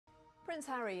Prince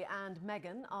Harry and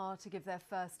Meghan are to give their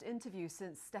first interview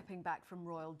since stepping back from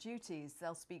royal duties.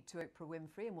 They'll speak to Oprah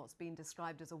Winfrey in what's been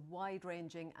described as a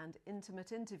wide-ranging and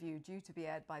intimate interview due to be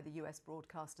aired by the US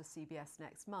broadcaster CBS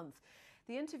next month.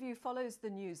 The interview follows the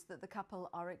news that the couple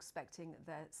are expecting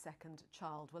their second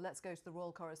child. Well, let's go to the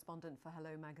royal correspondent for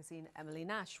Hello Magazine, Emily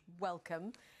Nash.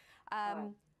 Welcome.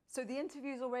 So the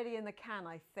interview's already in the can,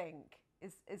 I think.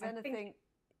 Is anything...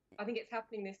 I think it's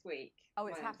happening this week. Oh,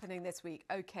 it's happening this week.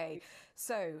 OK.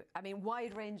 So, I mean,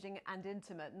 wide-ranging and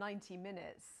intimate, 90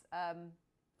 minutes.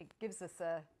 It gives us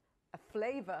a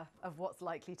flavour of what's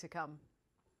likely to come.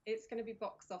 It's going to be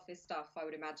box office stuff, I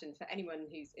would imagine, for anyone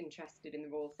who's interested in the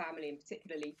royal family, and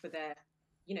particularly for their,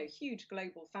 huge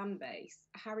global fan base.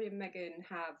 Harry and Meghan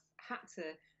have had to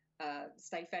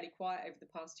stay fairly quiet over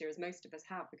the past year, as most of us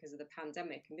have, because of the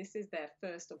pandemic. And this is their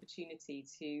first opportunity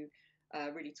to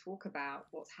really talk about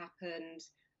what's happened,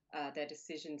 their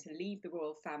decision to leave the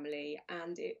royal family,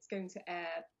 and it's going to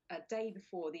air a day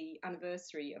before the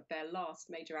anniversary of their last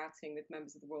major outing with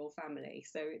members of the royal family.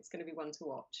 So it's going to be one to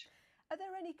watch. Are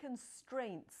there any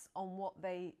constraints on what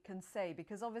they can say?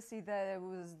 Because obviously there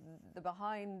was the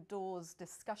behind doors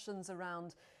discussions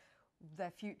around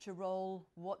their future role,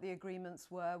 what the agreements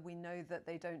were. We know that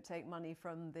they don't take money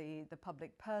from the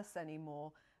public purse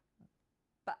anymore.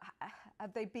 But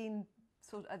have they been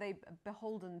are they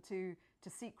beholden to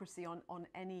secrecy on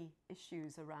any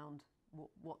issues around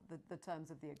what the terms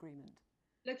of the agreement?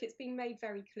 Look, it's been made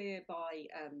very clear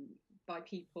by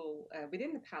people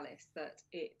within the palace that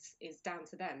it is down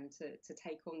to them to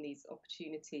take on these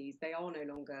opportunities. They are no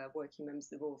longer working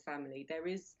members of the royal family. There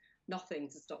is nothing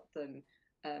to stop them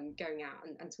going out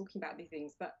and talking about these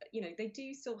things. But, they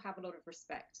do still have a lot of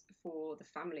respect for the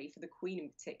family, for the Queen in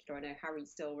particular. I know Harry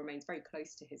still remains very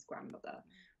close to his grandmother.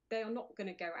 They are not going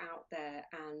to go out there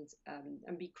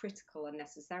and be critical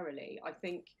unnecessarily. I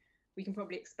think we can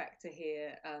probably expect to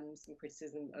hear some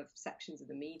criticism of sections of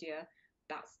the media.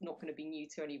 That's not going to be new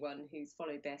to anyone who's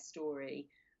followed their story.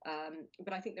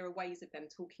 But I think there are ways of them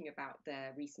talking about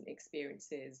their recent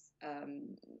experiences,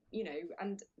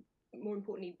 and more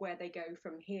importantly, where they go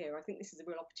from here. I think this is a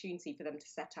real opportunity for them to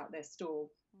set out their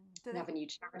stall. They have a new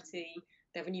charity,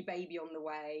 they have a new baby on the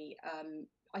way.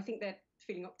 I think they're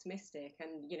feeling optimistic,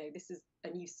 and this is a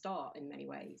new start in many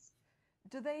ways.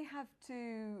 Do they have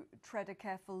to tread a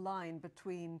careful line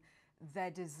between their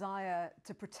desire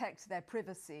to protect their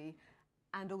privacy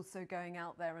and also going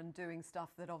out there and doing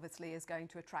stuff that obviously is going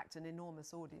to attract an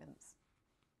enormous audience?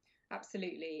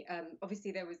 Absolutely.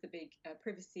 Obviously, there was the big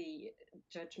privacy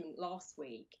judgment last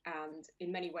week, and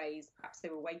in many ways, perhaps they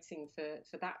were waiting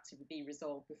for that to be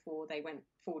resolved before they went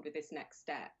forward with this next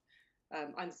step.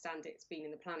 I understand it's been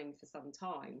in the planning for some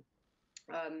time.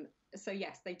 So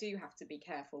yes, they do have to be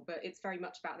careful, but it's very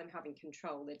much about them having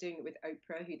control. They're doing it with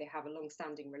Oprah, who they have a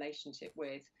long-standing relationship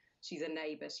with. She's a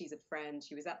neighbour, she's a friend,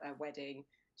 she was at their wedding.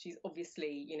 She's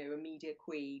obviously, a media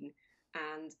queen,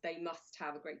 and they must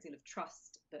have a great deal of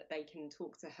trust that they can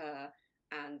talk to her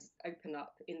and open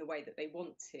up in the way that they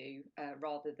want to,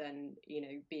 rather than,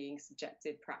 being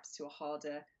subjected perhaps to a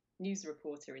harder news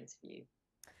reporter interview.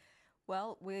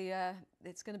 Well,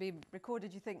 it's going to be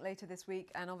recorded, you think, later this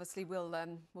week, and obviously we'll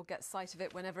get sight of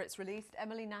it whenever it's released.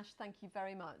 Emily Nash, thank you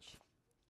very much.